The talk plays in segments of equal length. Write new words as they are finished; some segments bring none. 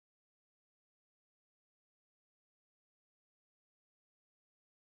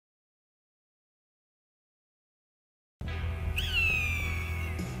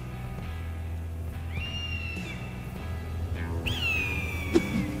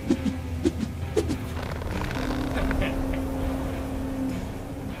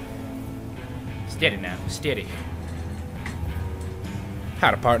Steady now, steady.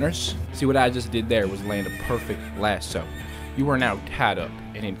 Howdy, partners. See what I just did there was land a perfect lasso. You are now tied up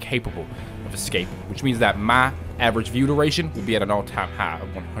and incapable of escaping, which means that my average view duration will be at an all-time high of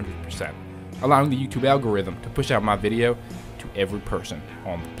 100%, allowing the YouTube algorithm to push out my video to every person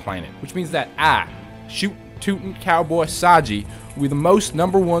on the planet, which means that I, shoot tootin' cowboy Saji, will be the most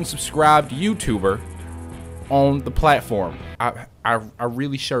 #1 subscribed YouTuber on the platform. I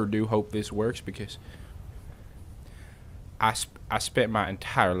really sure do hope this works, because I spent my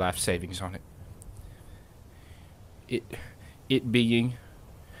entire life savings on it. It being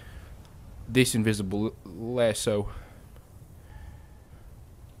this invisible lasso.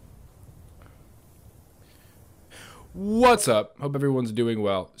 What's up? Hope everyone's doing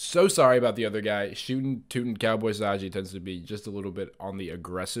well. So sorry about the other guy. Shooting tootin' cowboy Saji tends to be just a little bit on the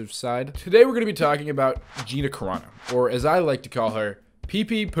aggressive side. Today we're going to be talking about Gina Carano, or as I like to call her,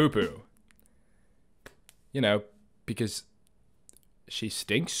 pee-pee poo-poo. You know, because she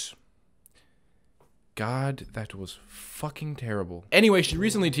stinks. God, that was fucking terrible. Anyway, she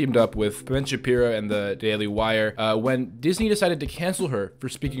recently teamed up with Ben Shapiro and the Daily Wire when Disney decided to cancel her for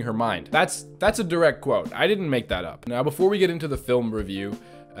speaking her mind. That's a direct quote. I didn't make that up. Now, before we get into the film review,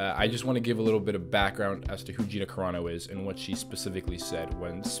 I just want to give a little bit of background as to who Gina Carano is and what she specifically said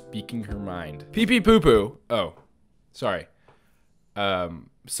when speaking her mind. Pee-pee poo-poo. Oh, sorry.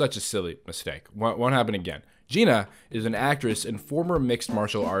 Such a silly mistake. Won't happen again. Gina is an actress and former mixed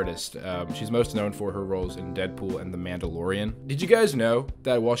martial artist. She's most known for her roles in Deadpool and The Mandalorian. Did you guys know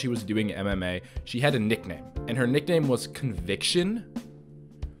that while she was doing MMA, she had a nickname, and her nickname was Conviction?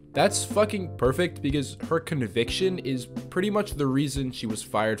 That's fucking perfect, because her conviction is pretty much the reason she was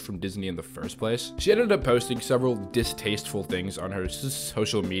fired from Disney in the first place. She ended up posting several distasteful things on her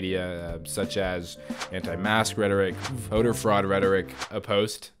social media, such as anti-mask rhetoric, voter fraud rhetoric, a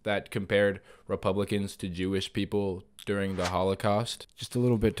post that compared Republicans to Jewish people during the Holocaust. Just a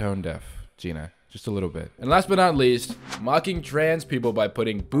little bit tone deaf, Gina. Just a little bit. And last but not least, mocking trans people by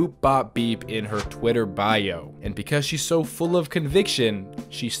putting boop bop beep in her Twitter bio. And because she's so full of conviction,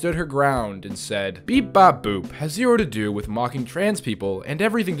 she stood her ground and said, beep bop boop has zero to do with mocking trans people and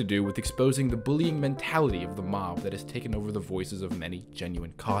everything to do with exposing the bullying mentality of the mob that has taken over the voices of many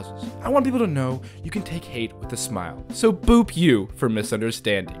genuine causes. I want people to know you can take hate with a smile. So boop you for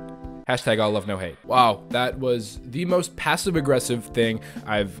misunderstanding. Hashtag all love, no hate. Wow, that was the most passive-aggressive thing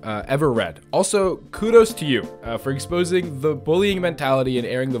I've ever read. Also, kudos to you for exposing the bullying mentality and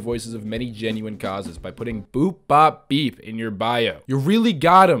airing the voices of many genuine causes by putting boop bop beep in your bio. You really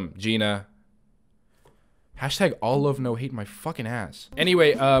got him, Gina. Hashtag all love, no hate my fucking ass.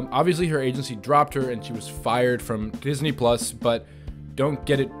 Anyway, obviously her agency dropped her and she was fired from Disney Plus, but don't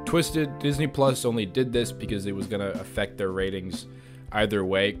get it twisted. Disney Plus only did this because it was gonna affect their ratings. Either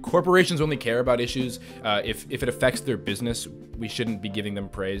way, corporations only care about issues if it affects their business. We shouldn't be giving them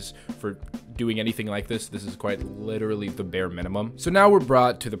praise for doing anything like this. This is quite literally the bare minimum. So now we're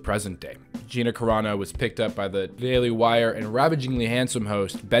brought to the present day. Gina Carano was picked up by the Daily Wire and ravagingly handsome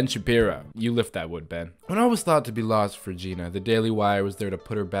host Ben Shapiro. You lift that wood, Ben. When all was thought to be lost for Gina, the Daily Wire was there to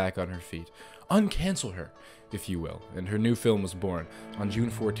put her back on her feet. Uncancel her, if you will. And her new film was born on June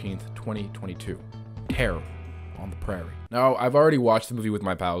 14th, 2022. Terror on the Prairie. Now, I've already watched the movie with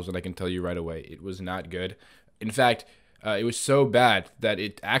my pals, and I can tell you right away, it was not good. In fact, it was so bad that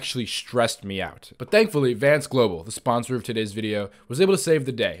it actually stressed me out. But thankfully, Vance Global, the sponsor of today's video, was able to save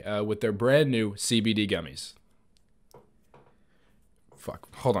the day with their brand new CBD gummies.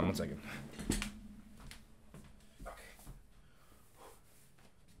 Fuck, hold on one second.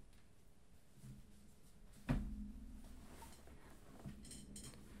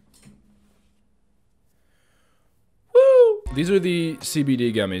 These are the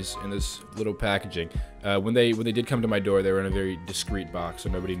CBD gummies in this little packaging. When they did come to my door, they were in a very discreet box, so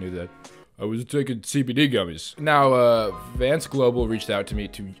nobody knew that I was taking CBD gummies. Now, Vance Global reached out to me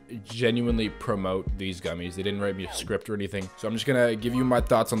to genuinely promote these gummies. They didn't write me a script or anything, so I'm just gonna give you my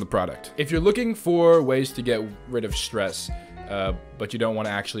thoughts on the product. If you're looking for ways to get rid of stress, but you don't want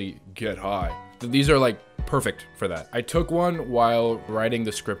to actually get high, these are like perfect for that. I took one while writing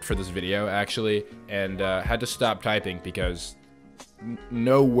the script for this video, actually, and had to stop typing because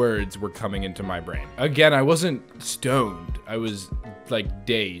no words were coming into my brain. Again, I wasn't stoned. I was like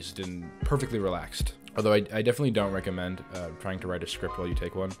dazed and perfectly relaxed. Although I definitely don't recommend trying to write a script while you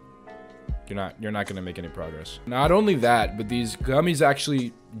take one. You're not gonna make any progress. Not only that, but these gummies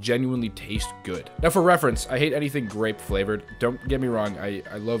actually genuinely taste good. Now for reference, I hate anything grape flavored. Don't get me wrong, I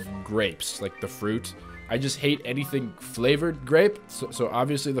love grapes, like the fruit. I just hate anything flavored grape. So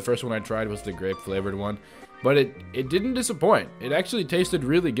obviously the first one I tried was the grape flavored one. but it didn't disappoint. It actually tasted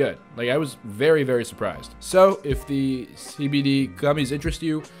really good. Like, I was very, very surprised. So if the CBD gummies interest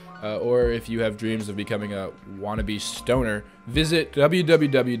you, or if you have dreams of becoming a wannabe stoner, visit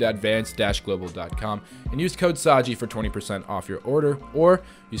www.vance-global.com and use code Saji for 20% off your order, or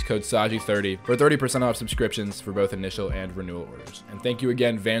use code Saji30 for 30% off subscriptions for both initial and renewal orders. And thank you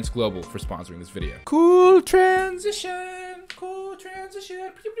again, Vance Global, for sponsoring this video. Cool transition, cool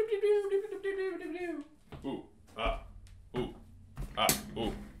transition. Ooh, ah, ooh, ah,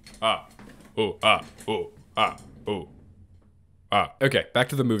 ooh, ah, ooh, ah, ooh, ah, ooh. Okay, back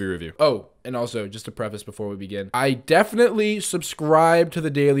to the movie review. Oh, and also, just to preface before we begin, I definitely subscribed to the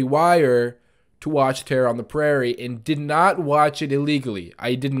Daily Wire to watch Terror on the Prairie and did not watch it illegally.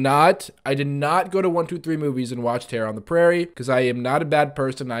 I did not go to 123 Movies and watch Terror on the Prairie because I am not a bad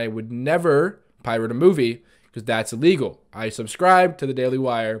person. I would never pirate a movie because that's illegal. I subscribed to the Daily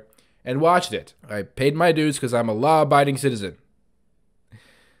Wire and watched it. I paid my dues because I'm a law-abiding citizen.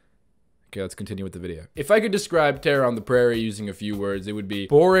 Okay, let's continue with the video. If I could describe Terror on the Prairie using a few words, it would be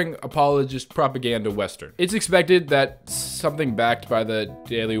boring apologist propaganda western. It's expected that something backed by the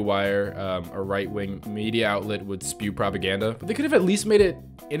Daily Wire, a right-wing media outlet, would spew propaganda, but they could have at least made it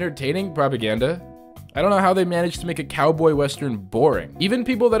entertaining propaganda. I don't know how they managed to make a cowboy western boring. Even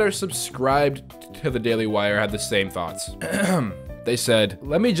people that are subscribed to the Daily Wire had the same thoughts. They said,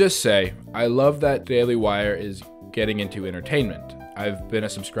 "Let me just say, I love that Daily Wire is getting into entertainment. I've been a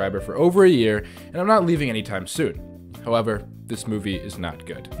subscriber for over a year, and I'm not leaving anytime soon. However, this movie is not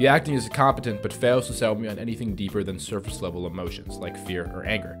good. The acting is competent, but fails to sell me on anything deeper than surface-level emotions, like fear or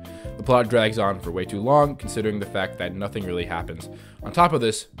anger. The plot drags on for way too long, considering the fact that nothing really happens. On top of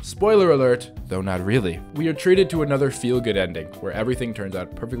this, spoiler alert, though not really, we are treated to another feel-good ending, where everything turns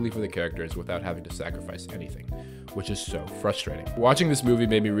out perfectly for the characters without having to sacrifice anything, which is so frustrating. Watching this movie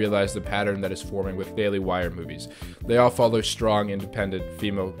made me realize the pattern that is forming with Daily Wire movies. They all follow strong, independent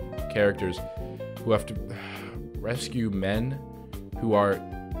female characters who have to rescue men who are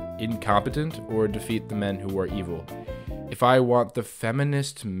incompetent or defeat the men who are evil. If I want the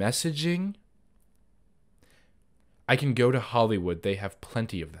feminist messaging, I can go to Hollywood. They have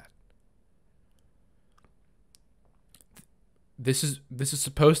plenty of that. This is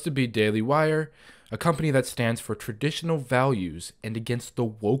supposed to be Daily Wire, a company that stands for traditional values and against the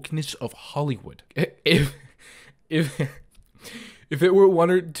wokeness of Hollywood. If it were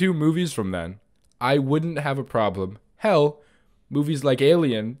one or two movies from then, I wouldn't have a problem. Hell, movies like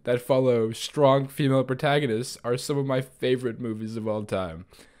Alien that follow strong female protagonists are some of my favorite movies of all time.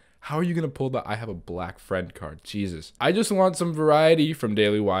 How are you going to pull the I have a black friend card? Jesus. I just want some variety from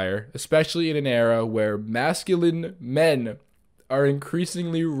Daily Wire, especially in an era where masculine men are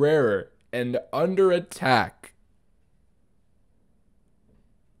increasingly rarer and under attack.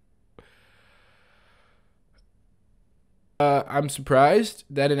 I'm surprised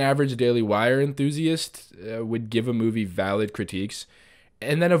that an average Daily Wire enthusiast would give a movie valid critiques,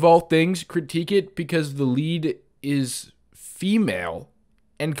 and then of all things, critique it because the lead is female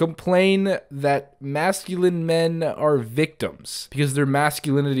and complain that masculine men are victims because their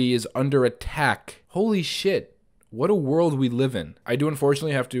masculinity is under attack. Holy shit. What a world we live in. I do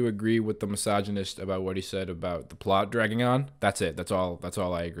unfortunately have to agree with the misogynist about what he said about the plot dragging on. That's it. That's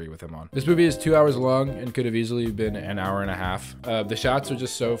all I agree with him on. This movie is 2 hours long and could have easily been an hour and a half. The shots are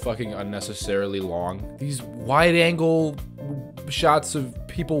just so fucking unnecessarily long. These wide angle shots of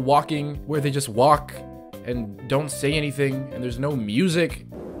people walking where they just walk and don't say anything and there's no music.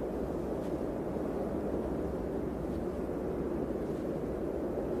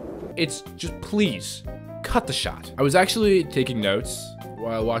 It's just, please, cut the shot. I was actually taking notes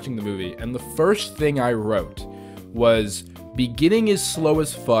while watching the movie, and the first thing I wrote was, beginning is slow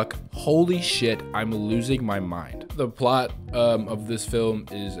as fuck, holy shit, I'm losing my mind. The plot of this film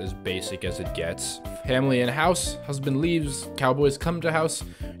is as basic as it gets. Family in house, husband leaves, cowboys come to house,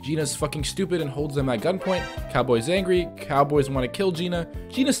 Gina's fucking stupid and holds them at gunpoint, cowboy's angry, cowboys want to kill Gina,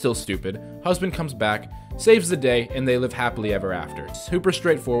 Gina's still stupid, husband comes back, saves the day, and they live happily ever after. Super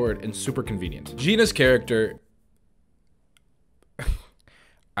straightforward and super convenient. Gina's character,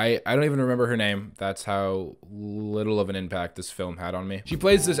 I don't even remember her name. That's how little of an impact this film had on me. She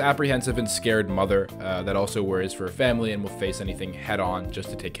plays this apprehensive and scared mother that also worries for her family and will face anything head on just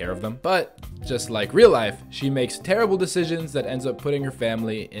to take care of them. But just like real life, she makes terrible decisions that ends up putting her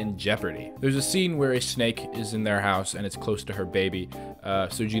family in jeopardy. There's a scene where a snake is in their house and it's close to her baby.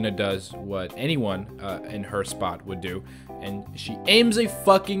 So Gina does what anyone in her spot would do, and she aims a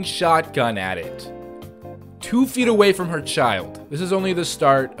fucking shotgun at it. 2 feet away from her child. This is only the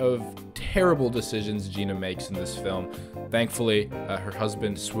start of terrible decisions Gina makes in this film. Thankfully, her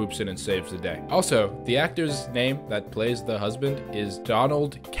husband swoops in and saves the day. Also, the actor's name that plays the husband is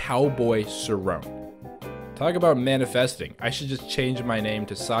Donald Cowboy Cerrone. Talk about manifesting. I should just change my name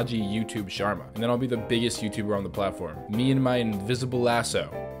to Saji YouTube Sharma, and then I'll be the biggest YouTuber on the platform. Me and my invisible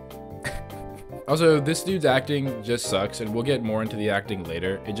lasso. Also, this dude's acting just sucks, and we'll get more into the acting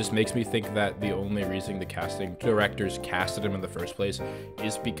later. It just makes me think that the only reason the casting directors casted him in the first place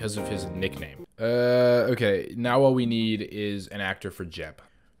is because of his nickname. Okay, now all we need is an actor for Jeb.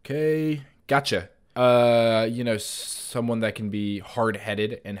 Okay, gotcha. You know, someone that can be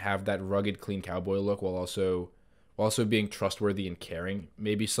hard-headed and have that rugged, clean cowboy look while also being trustworthy and caring.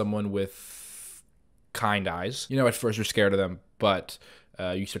 Maybe someone with kind eyes. You know, at first you're scared of them, but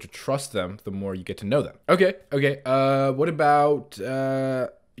you start to trust them the more you get to know them. Okay. What about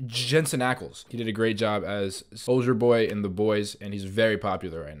Jensen Ackles? He did a great job as Soldier Boy in The Boys, and he's very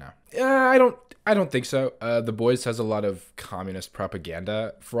popular right now. I don't think so. The Boys has a lot of communist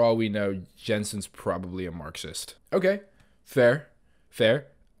propaganda. For all we know, Jensen's probably a Marxist. Okay, fair.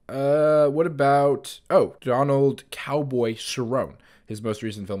 What about, Donald Cowboy Cerrone? His most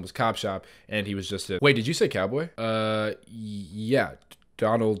recent film was Cop Shop, and he was just a... Wait, did you say cowboy? Yeah,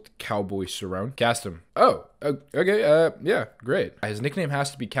 Donald Cowboy Cerrone. Cast him. Oh, okay, yeah, great. His nickname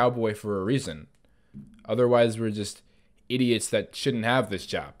has to be Cowboy for a reason. Otherwise, we're just idiots that shouldn't have this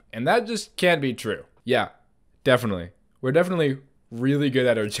job. And that just can't be true. Yeah, definitely. We're definitely really good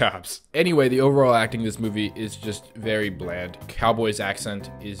at our jobs. Anyway, the overall acting in this movie is just very bland. Cowboy's accent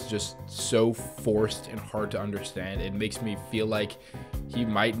is just so forced and hard to understand. It makes me feel like he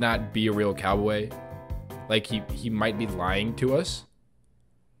might not be a real cowboy. Like he might be lying to us.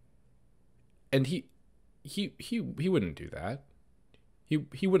 And he wouldn't do that.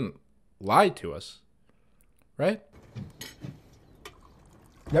 He wouldn't lie to us. Right?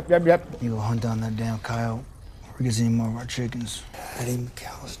 Yep. You go hunt down that damn coyote or get any more of our chickens. Eddie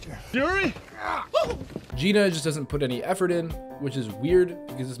McAllister. Fury? Gina just doesn't put any effort in, which is weird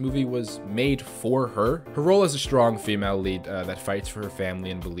because this movie was made for her. Her role as a strong female lead that fights for her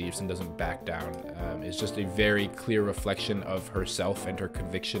family and beliefs and doesn't back down is just a very clear reflection of herself and her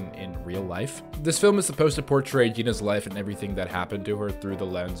conviction in real life. This film is supposed to portray Gina's life and everything that happened to her through the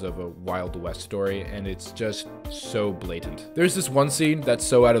lens of a Wild West story, and it's just so blatant. There's this one scene that's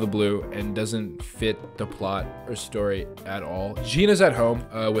so out of the blue and doesn't fit the plot or story at all. Gina's at home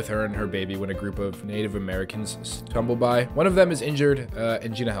with her and her baby when a group of Native Americans stumble by. One of them is injured,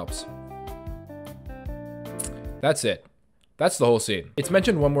 and Gina helps. That's it. That's the whole scene. It's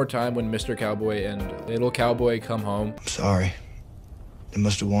mentioned one more time when Mr. Cowboy and Little Cowboy come home. I'm sorry. They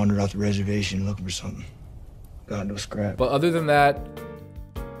must have wandered off the reservation looking for something. Got no scrap. But other than that,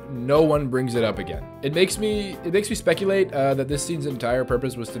 no one brings it up again. It makes me speculate that this scene's entire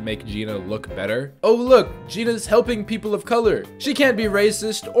purpose was to make Gina look better. Oh look, Gina's helping people of color. She can't be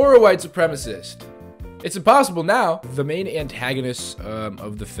racist or a white supremacist. It's impossible now. The main antagonists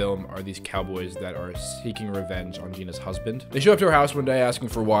of the film are these cowboys that are seeking revenge on Gina's husband. They show up to her house one day asking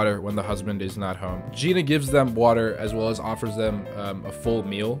for water when the husband is not home. Gina gives them water as well as offers them a full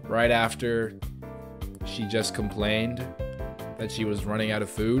meal right after she just complained that she was running out of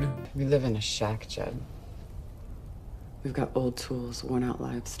food. We live in a shack, Jed. We've got old tools, worn out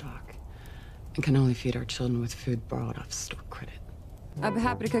livestock, and can only feed our children with food borrowed off store credit. I'd be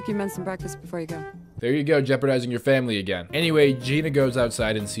happy to cook you men some breakfast before you go. There you go, jeopardizing your family again. Anyway, Gina goes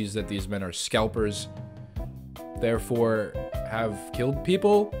outside and sees that these men are scalpers, therefore have killed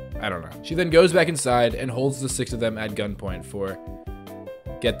people? I don't know. She then goes back inside and holds the 6 of them at gunpoint for,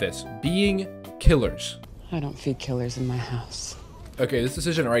 get this, being killers. I don't feed killers in my house. Okay, this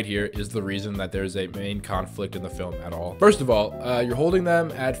decision right here is the reason that there's a main conflict in the film at all. First of all, you're holding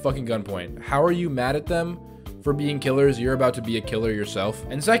them at fucking gunpoint. How are you mad at them for being killers? You're about to be a killer yourself.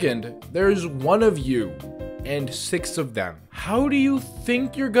 And second, there's one of you and 6 of them. How do you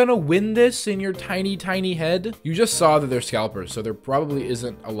think you're gonna win this in your tiny, tiny head? You just saw that they're scalpers, so there probably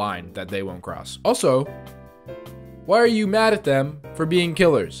isn't a line that they won't cross. Also, why are you mad at them for being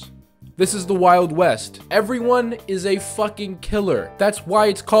killers? This is the Wild West. Everyone is a fucking killer. That's why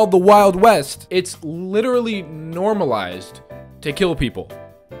it's called the Wild West. It's literally normalized to kill people.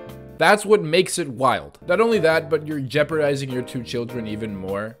 That's what makes it wild. Not only that, but you're jeopardizing your 2 children even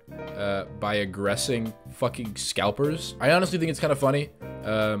more by aggressing fucking scalpers. I honestly think it's kind of funny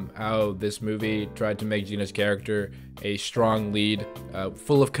how this movie tried to make Gina's character a strong lead,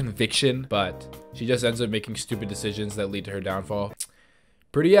 full of conviction, but she just ends up making stupid decisions that lead to her downfall.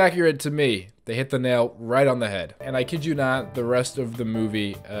 Pretty accurate to me. They hit the nail right on the head. And I kid you not, the rest of the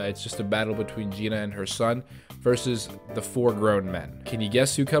movie, it's just a battle between Gina and her son versus the 4 grown men. Can you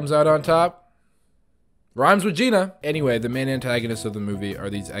guess who comes out on top? Rhymes with Gina. Anyway, the main antagonists of the movie are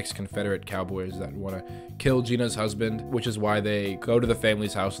these ex-Confederate cowboys that want to kill Gina's husband, which is why they go to the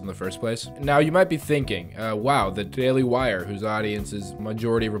family's house in the first place. Now, you might be thinking, wow, the Daily Wire, whose audience is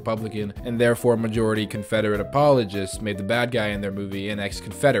majority Republican and therefore majority Confederate apologists, made the bad guy in their movie an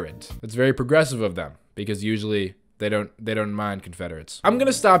ex-Confederate. That's very progressive of them, because usually they don't mind Confederates. I'm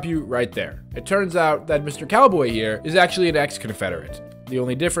gonna stop you right there. It turns out that Mr. Cowboy here is actually an ex-Confederate. The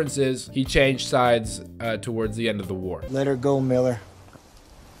only difference is he changed sides towards the end of the war. Let her go, Miller.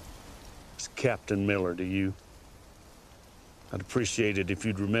 It's Captain Miller to you. I'd appreciate it if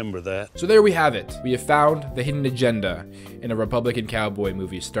you'd remember that. So there we have it. We have found the hidden agenda in a Republican cowboy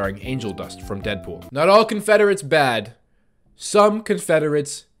movie starring Angel Dust from Deadpool. Not all Confederates bad, some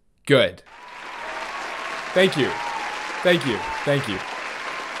Confederates good. Thank you. Thank you. Thank you.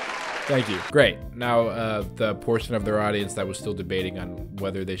 Thank you. Great. Now, the portion of their audience that was still debating on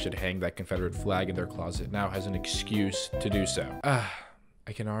whether they should hang that Confederate flag in their closet now has an excuse to do so.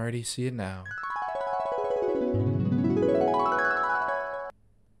 I can already see it now.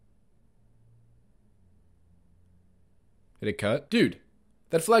 Did it cut? Dude,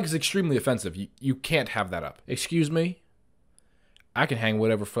 that flag is extremely offensive. You can't have that up. Excuse me? I can hang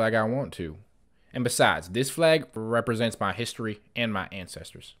whatever flag I want to. And besides, this flag represents my history and my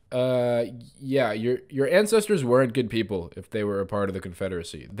ancestors. Yeah, your ancestors weren't good people if they were a part of the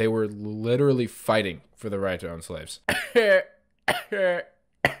Confederacy. They were literally fighting for the right to own slaves.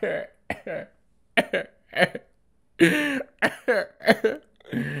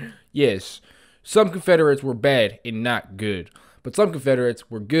 Yes, some Confederates were bad and not good, but some Confederates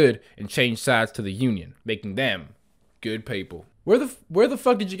were good and changed sides to the Union, making them good people. Where the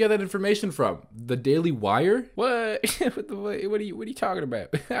fuck did you get that information from? The Daily Wire? What? What are you talking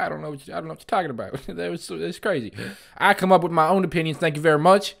about? I don't know what you're talking about. That's crazy. I come up with my own opinions. Thank you very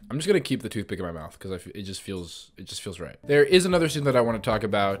much. I'm just gonna keep the toothpick in my mouth because it just feels right. There is another scene that I want to talk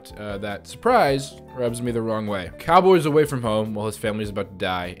about that, surprise, rubs me the wrong way. Cowboy's away from home while his family is about to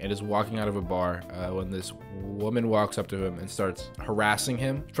die and is walking out of a bar when this woman walks up to him and starts harassing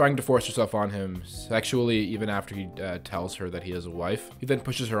him, trying to force herself on him sexually even after he tells her that he has a wife. He then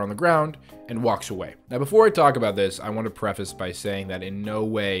pushes her on the ground and walks away. Now, before I talk about this, I want to preface by saying that in no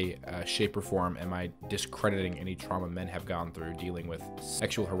way, shape, or form am I discrediting any trauma men have gone through dealing with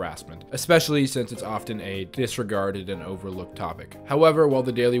sexual harassment, especially since it's often a disregarded and overlooked topic. However, while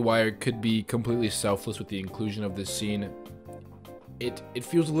the Daily Wire could be completely selfless with the inclusion of this scene, it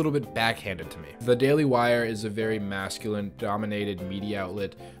feels a little bit backhanded to me. The Daily Wire is a very masculine-dominated media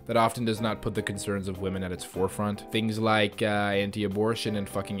outlet that often does not put the concerns of women at its forefront. Things like anti-abortion and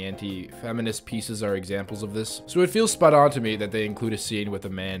fucking anti-feminist pieces are examples of this. So it feels spot on to me that they include a scene with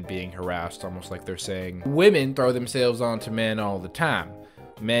a man being harassed, almost like they're saying, women throw themselves onto men all the time.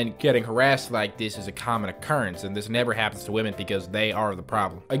 Men getting harassed like this is a common occurrence, and this never happens to women because they are the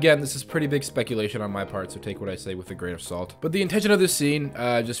problem. Again, this is pretty big speculation on my part, so take what I say with a grain of salt. But the intention of this scene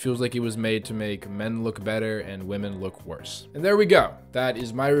just feels like it was made to make men look better and women look worse. And there we go. That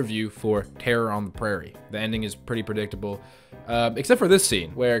is my review for Terror on the Prairie. The ending is pretty predictable. Except for this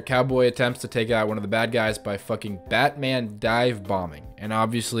scene, where Cowboy attempts to take out one of the bad guys by fucking Batman dive bombing. And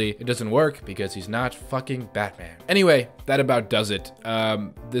obviously, it doesn't work because he's not fucking Batman. Anyway, that about does it.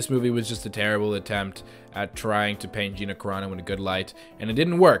 This movie was just a terrible attempt at trying to paint Gina Carano in a good light, and it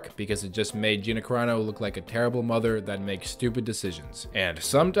didn't work because it just made Gina Carano look like a terrible mother that makes stupid decisions. And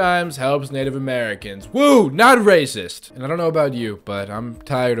sometimes helps Native Americans. Woo! Not racist! And I don't know about you, but I'm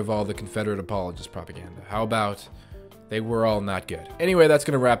tired of all the Confederate apologist propaganda. How about they were all not good? Anyway, that's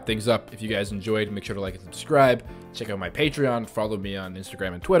gonna wrap things up. If you guys enjoyed, make sure to like and subscribe. Check out my Patreon, follow me on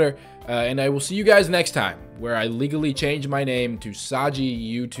Instagram and Twitter, and I will see you guys next time, where I legally change my name to Saji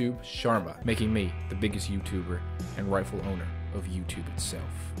YouTube Sharma, making me the biggest YouTuber and rightful owner of YouTube itself.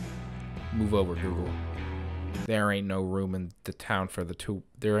 Move over, Google. There ain't no room in the town for the two.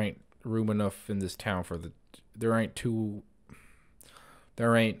 There ain't room enough in this town for the. There ain't two.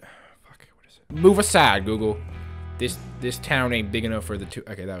 There ain't. Fuck. What is it? Move aside, Google. This town ain't big enough for the two.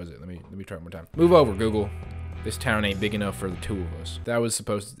 Okay, that was it. Let me try it one more time. Move over, Google. This town ain't big enough for the two of us. It was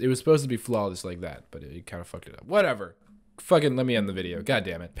supposed to be flawless like that, but it kind of fucked it up. Whatever. Fucking let me end the video. God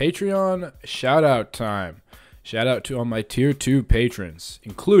damn it. Patreon shout out time. Shout out to all my tier 2 patrons,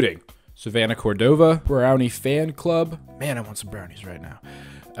 including Savannah Cordova, Brownie Fan Club. Man, I want some brownies right now.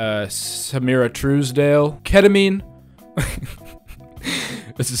 Samira Truesdale, Ketamine.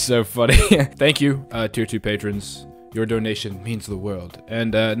 This is so funny. Thank you, tier 2 patrons. Your donation means the world.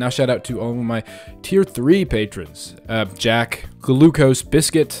 And now shout out to all of my tier 3 patrons. Jack, Glucose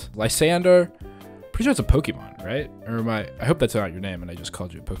Biscuit, Lysander. Pretty sure it's a Pokemon, right? Or am I hope that's not your name and I just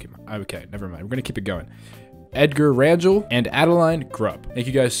called you a Pokemon. Okay, never mind. We're gonna keep it going. Edgar Rangel and Adeline Grubb. Thank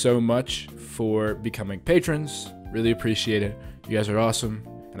you guys so much for becoming patrons. Really appreciate it. You guys are awesome.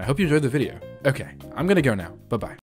 And I hope you enjoyed the video. Okay, I'm gonna go now. Bye-bye.